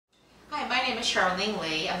My name is Charlene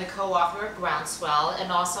Li. I'm the co-author of Groundswell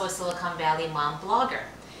and also a Silicon Valley mom blogger.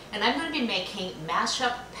 And I'm going to be making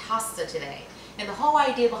mashup pasta today. And the whole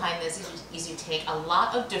idea behind this is you take a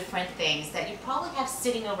lot of different things that you probably have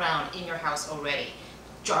sitting around in your house already.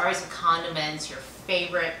 Jars of condiments, your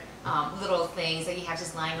favorite little things that you have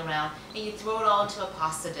just lying around, and you throw it all into a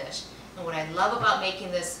pasta dish. And what I love about making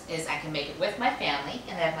this is I can make it with my family,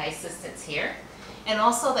 and I have my assistants here. And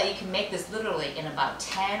also that you can make this literally in about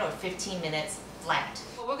 10 or 15 minutes flat.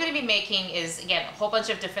 What we're going to be making is, again, a whole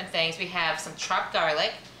bunch of different things. We have some chopped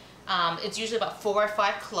garlic. It's usually about 4 or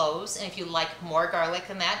 5 cloves, and if you like more garlic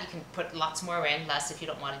than that, you can put lots more in, less if you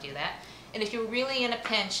don't want to do that. And if you're really in a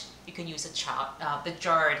pinch, you can use the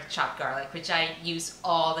jarred chopped garlic, which I use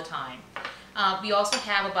all the time. We also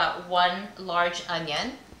have about 1 large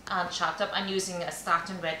onion chopped up. I'm using a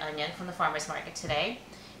Stockton red onion from the farmer's market today.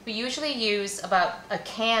 We usually use about a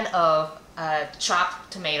can of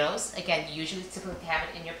chopped tomatoes. Again, you usually typically have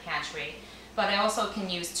it in your pantry. But I also can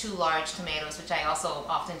use 2 large tomatoes, which I also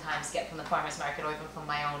oftentimes get from the farmer's market or even from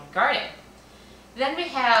my own garden. Then we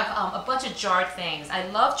have a bunch of jarred things. I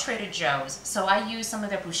love Trader Joe's, so I use some of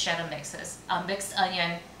their bruschetta mixes. Mixed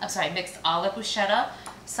olive bruschetta,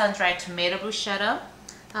 sun-dried tomato bruschetta,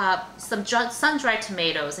 some sun-dried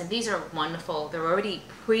tomatoes, and these are wonderful. They're already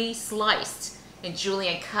pre-sliced in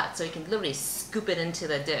julienne cut, so you can literally scoop it into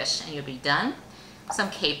the dish and you'll be done. Some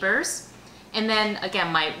capers, and then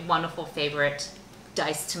again my wonderful favorite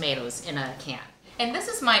diced tomatoes in a can. And this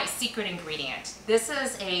is my secret ingredient. This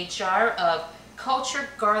is a jar of cultured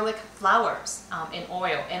garlic flowers in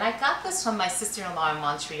oil, and I got this from my sister-in-law in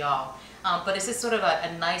Montreal, but it's just sort of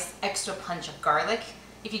a nice extra punch of garlic.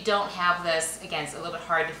 If you don't have this, again, it's a little bit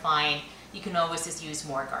hard to find. You can always just use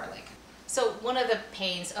more garlic. So one of the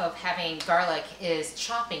pains of having garlic is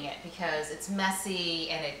chopping it because it's messy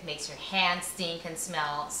and it makes your hands stink and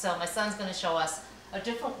smell. So my son's going to show us a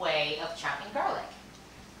different way of chopping garlic.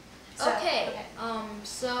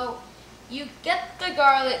 So you get the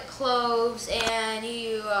garlic cloves and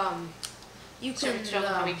you can show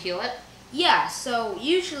them how we peel it? Yeah, so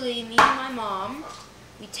usually me and my mom,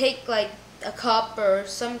 we take like a cup or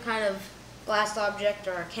some kind of glass object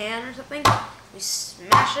or a can or something. We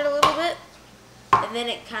smash it a little bit, and then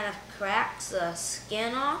it kind of cracks the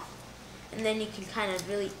skin off, and then you can kind of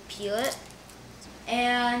really peel it.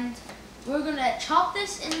 And we're gonna chop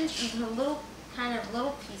this into little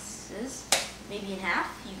pieces, maybe in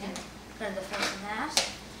half. You can cut the first in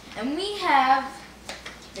half. And we have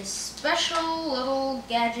this special little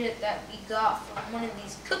gadget that we got from one of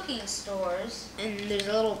these cooking stores. And there's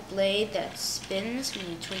a little blade that spins when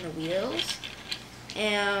you turn the wheels.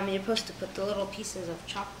 And you're supposed to put the little pieces of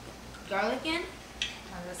chopped garlic in.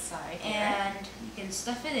 On this side here. And you can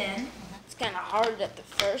stuff it in. It's kind of hard at the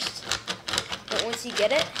first, but once you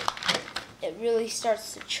get it, it really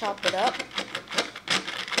starts to chop it up.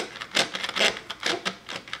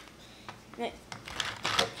 And it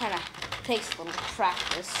kind of takes a little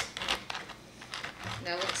practice.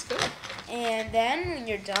 That looks good. And then when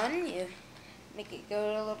you're done, you make it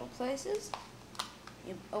go to little places.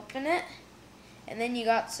 You open it. And then you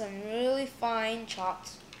got some really fine chopped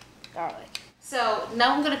garlic. So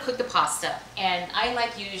now I'm going to cook the pasta, and I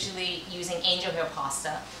like usually using angel hair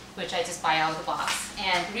pasta, which I just buy out of the box.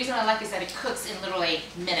 And the reason I like is that it cooks in literally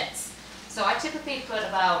minutes. So I typically put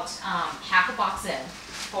about half a box in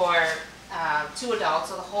for 2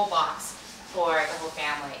 adults, or the whole box for the whole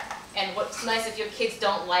family. And what's nice, if your kids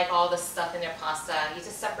don't like all the stuff in their pasta, you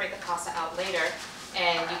just separate the pasta out later.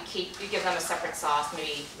 And you give them a separate sauce,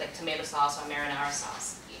 maybe like tomato sauce or marinara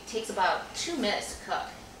sauce. It takes about 2 minutes to cook.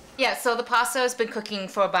 Yeah, so the pasta has been cooking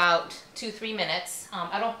for about 2-3 minutes.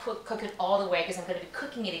 I don't cook it all the way because I'm going to be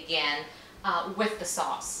cooking it again with the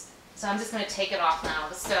sauce. So I'm just going to take it off now of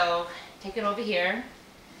the stove, take it over here.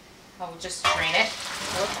 I'll just drain it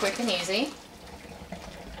real quick and easy.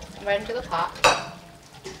 Right into the pot.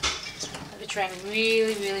 I'll be drained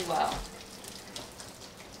really, really well.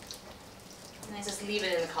 And I just leave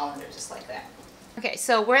it in the colander just like that. Okay,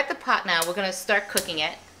 so we're at the pot now. We're going to start cooking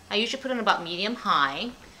it. I usually put it in about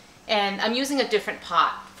medium-high. And I'm using a different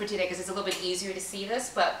pot for today because it's a little bit easier to see this.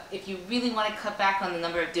 But if you really want to cut back on the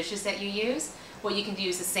number of dishes that you use, what you can do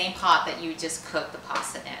is the same pot that you just cooked the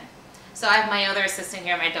pasta in. So I have my other assistant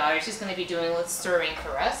here, my daughter. She's going to be doing a little stirring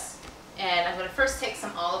for us. And I'm going to first take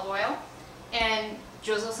some olive oil and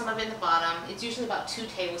drizzle some of it in the bottom. It's usually about 2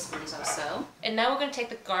 tablespoons or so. And now we're going to take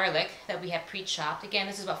the garlic that we have pre-chopped. Again,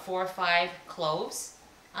 this is about 4 or 5 cloves.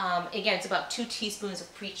 Again, it's about 2 teaspoons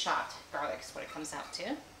of pre-chopped garlic is what it comes out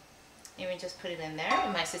to. And we just put it in there,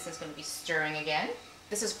 and my assistant's going to be stirring again.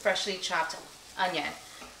 This is freshly chopped onion.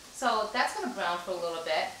 So that's going to brown for a little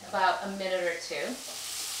bit, about a minute or two.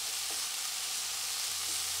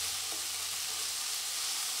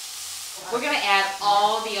 We're going to add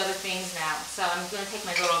all the other things now. So I'm going to take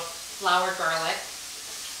my little garlic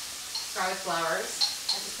flowers.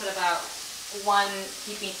 I just put about 1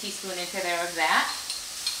 heaping teaspoon into there of that,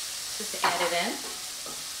 just to add it in.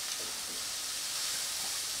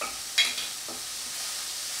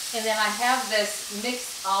 And then I have this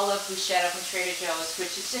mixed olive bruschetta from Trader Joe's,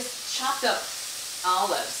 which is just chopped up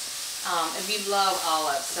olives. And we love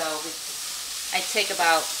olives, so I take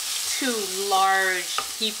about 2 large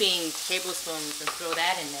heaping tablespoons and throw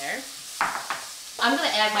that in there. I'm going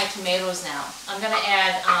to add my tomatoes now. I'm going to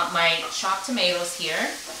add my chopped tomatoes here,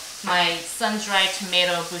 my sun-dried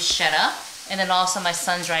tomato bruschetta, and then also my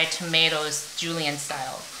sun-dried tomatoes julienne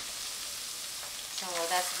style. So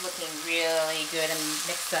that's looking really good and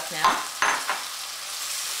mixed up now.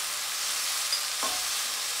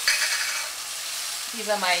 These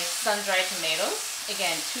are my sun-dried tomatoes.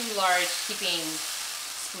 Again, 2 large heaping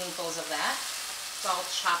spoonfuls of that. It's all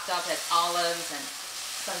chopped up as olives and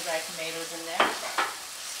sun-dried tomatoes in there.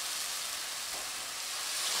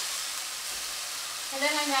 And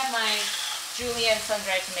then I have my julienne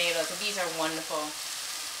sun-dried tomatoes, and these are wonderful.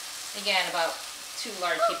 Again, about 2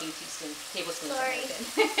 large heaping tablespoons. Sorry.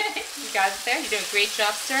 You got it there? You're doing a great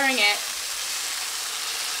job stirring it.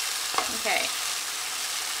 Okay.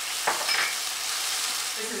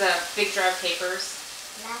 This is a big jar of capers.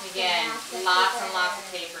 Again, lots and lots of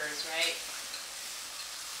capers, right?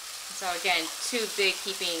 So again, 2 big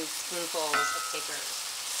heaping spoonfuls of capers.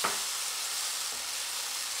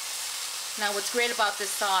 Now what's great about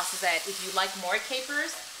this sauce is that if you like more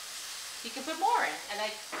capers, you can put more in. And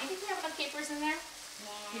do you think we have enough capers in there?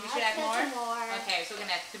 Yeah, Maybe we should add more? more? Okay, so we're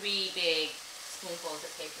going to add 3 big spoonfuls of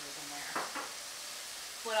capers in there.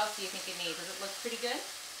 What else do you think it needs? Does it look pretty good?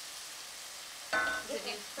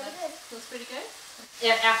 Looks pretty good?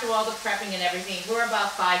 Yeah, after all the prepping and everything, we're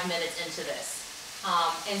about 5 minutes into this.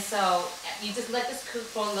 And so you just let this cook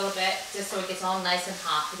for a little bit, just so it gets all nice and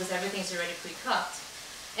hot, because everything's already pre-cooked.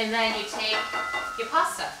 And then you take your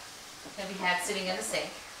pasta that we had sitting in the sink,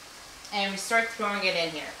 and we start throwing it in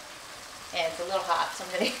here. And it's a little hot, so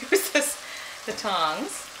I'm going to use the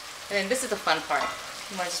tongs. And then this is the fun part.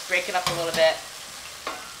 You want to just break it up a little bit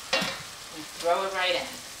and throw it right in.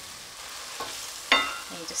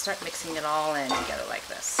 And you just start mixing it all in together like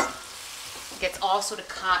this. It gets all sort of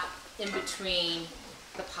caught in between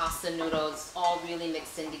the pasta noodles, all really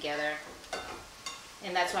mixed in together.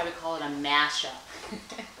 And that's why we call it a mashup.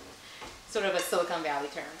 Sort of a Silicon Valley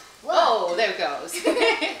term. Whoa, there it goes.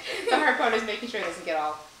 The hard part is making sure it doesn't get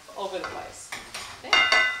all over the place. Okay.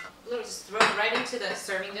 Literally just throw it right into the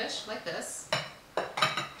serving dish like this.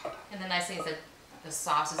 And the nice thing is that the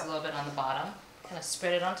sauce is a little bit on the bottom. Kind of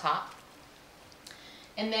spread it on top.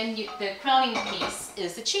 And then the crowning piece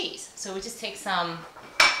is the cheese. So we just take some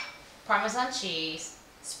Parmesan cheese,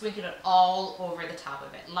 sprinkle it all over the top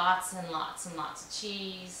of it. Lots and lots and lots of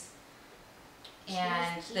cheese.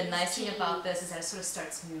 And the nice thing about this is that it sort of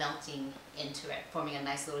starts melting into it, forming a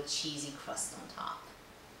nice little cheesy crust on top.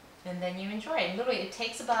 And then you enjoy it. And literally, it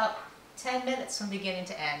takes about 10 minutes from beginning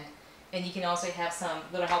to end. And you can also have some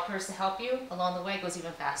little helpers to help you along the way. It goes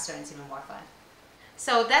even faster and it's even more fun.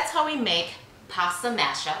 So that's how we make pasta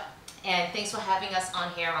mashup. And thanks for having us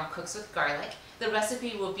on here on Cooks with Garlic. The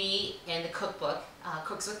recipe will be in the cookbook,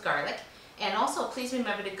 Cooks with Garlic. And also, please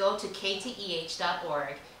remember to go to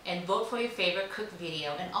KTEH.org and vote for your favorite cook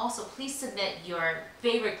video. And also, please submit your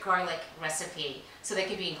favorite garlic recipe so they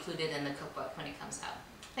can be included in the cookbook when it comes out.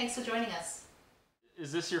 Thanks for joining us.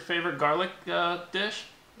 Is this your favorite garlic dish?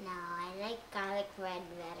 No, I like garlic bread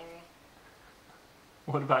better.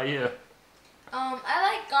 What about you?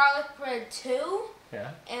 I like garlic bread too.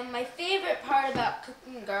 Yeah. And my favorite part about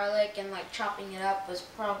cooking garlic and like chopping it up was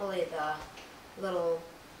probably the little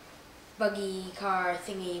buggy car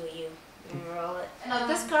thingy you roll it. Now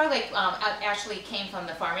this garlic actually came from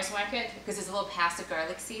the farmer's market because it's a little past the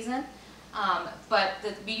garlic season.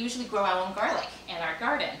 We usually grow our own garlic in our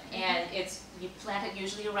garden, and you plant it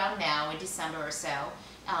usually around now in December or so.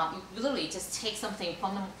 You literally just take something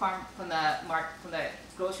from the farm, from the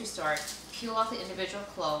grocery store, peel off the individual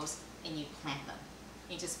cloves, and you plant them.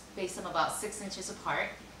 You just space them about 6 inches apart,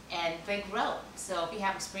 and they grow. So if you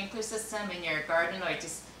have a sprinkler system in your garden, or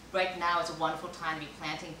just right now, it's a wonderful time to be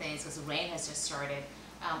planting things because the rain has just started,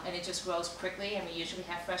 and it just grows quickly. And we usually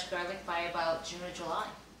have fresh garlic by about June or July.